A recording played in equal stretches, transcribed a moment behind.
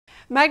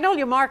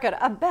Magnolia Market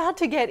about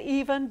to get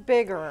even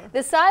bigger.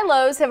 The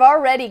silos have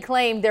already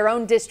claimed their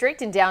own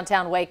district in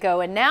downtown Waco,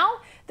 and now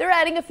they're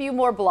adding a few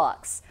more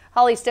blocks.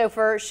 Holly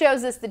Stouffer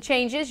shows us the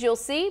changes you'll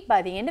see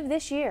by the end of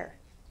this year.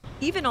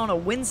 Even on a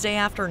Wednesday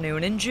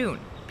afternoon in June,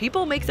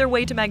 people make their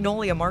way to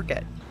Magnolia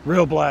Market.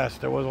 Real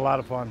blast. It was a lot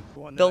of fun.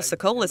 Bill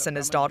Sokolis and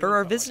his daughter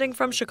are visiting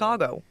from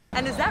Chicago.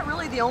 And is that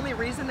really the only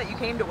reason that you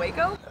came to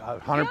Waco?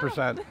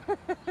 100%.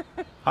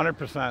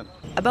 100%.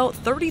 About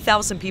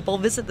 30,000 people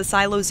visit the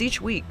silos each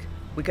week.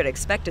 We could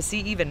expect to see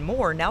even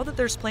more now that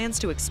there's plans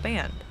to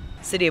expand.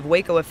 City of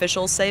Waco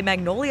officials say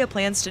Magnolia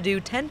plans to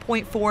do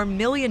 $10.4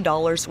 million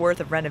worth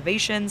of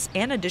renovations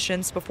and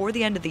additions before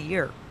the end of the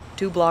year.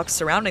 2 blocks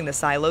surrounding the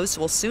silos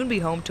will soon be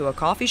home to a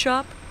coffee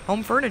shop,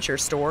 home furniture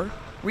store,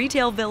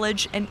 retail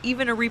village, and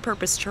even a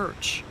repurposed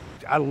church.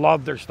 I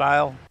love their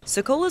style.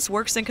 Sokolis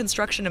works in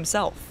construction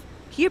himself.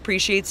 He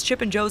appreciates Chip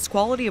and Joe's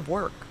quality of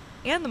work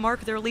and the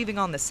mark they're leaving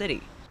on the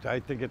city. I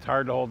think it's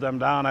hard to hold them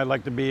down. I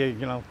like to be,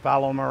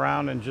 follow them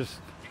around and just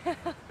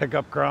pick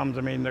up crumbs.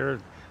 I mean,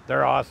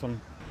 they're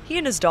awesome. He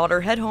and his daughter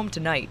head home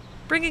tonight,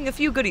 bringing a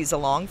few goodies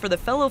along for the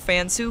fellow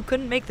fans who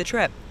couldn't make the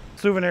trip.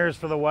 Souvenirs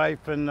for the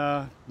wife and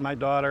my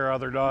daughter,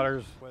 other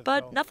daughters.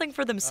 But nothing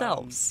for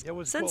themselves,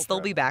 since they'll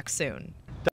be back soon.